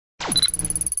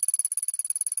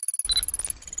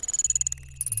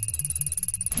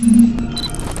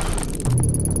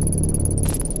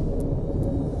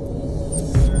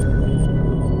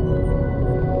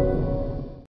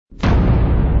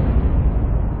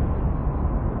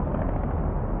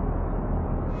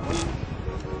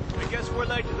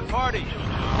Marty,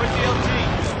 where's the LT?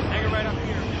 Hang it right up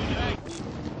here. Thanks.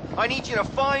 I need you to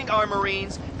find our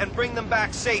Marines and bring them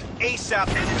back safe ASAP.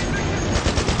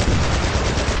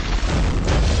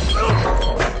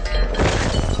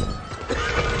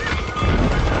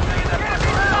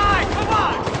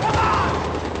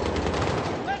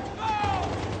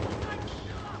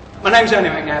 My name's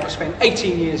McNab. I spent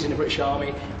 18 years in the British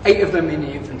Army, 8 of them in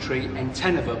the infantry and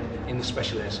 10 of them in the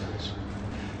Special Air Service.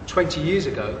 20 years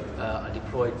ago, I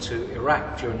deployed to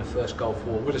Iraq during the first Gulf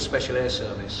War with a Special Air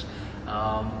Service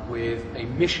with a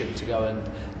mission to go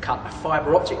and cut a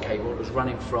fibre optic cable that was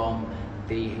running from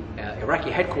the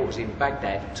Iraqi headquarters in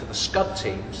Baghdad to the Scud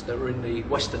teams that were in the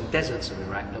western deserts of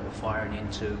Iraq that were firing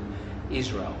into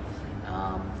Israel.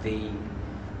 The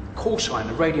call sign,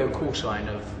 the radio call sign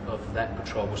of that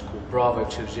patrol was called Bravo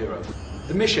 20.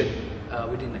 The mission,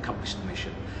 we didn't accomplish the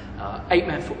mission.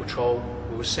 8-man foot patrol,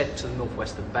 we were sent to the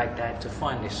northwest of Baghdad to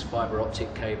find this fibre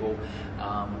optic cable.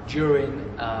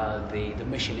 During the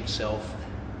mission itself,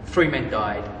 3 men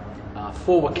died,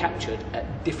 4 were captured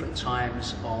at different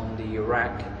times on the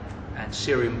Iraq and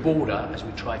Syrian border as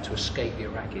we tried to escape the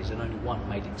Iraqis, and only 1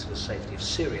 made it to the safety of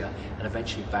Syria and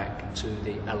eventually back to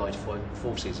the Allied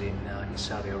forces in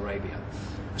Saudi Arabia.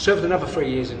 I served another 3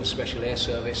 years in the Special Air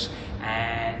Service,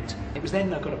 and it was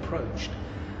then I got approached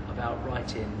about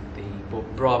writing the book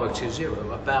Bravo 20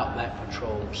 about that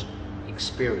patrol's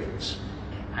experience.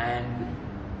 And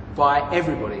by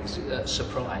everybody's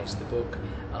surprise, the book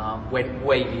went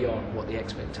way beyond what the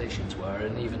expectations were,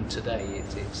 and even today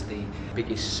it's the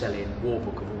biggest selling war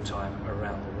book of all time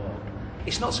around the world.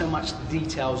 It's not so much the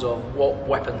details of what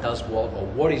weapon does what or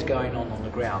what is going on the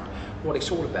ground. What it's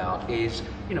all about is,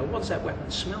 you know, what does that weapon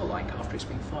smell like after it's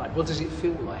been fired? What does it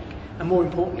feel like? And more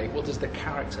importantly, what does the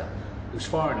character who's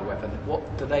firing a weapon,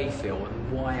 what do they feel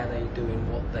and why are they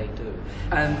doing what they do?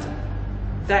 And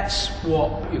that's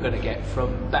what you're going to get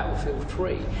from Battlefield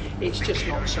 3. It's just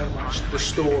not so much the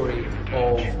story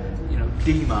of, you know,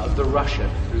 Dima, the Russian,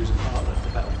 who's a part of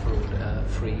the Battlefield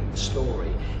 3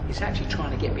 story. It's actually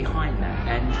trying to get behind that,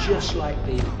 and just like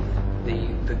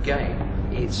the game,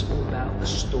 it's all about the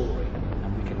story,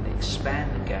 and we can expand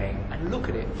the game and look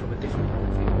at it from a different point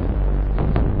of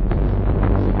view.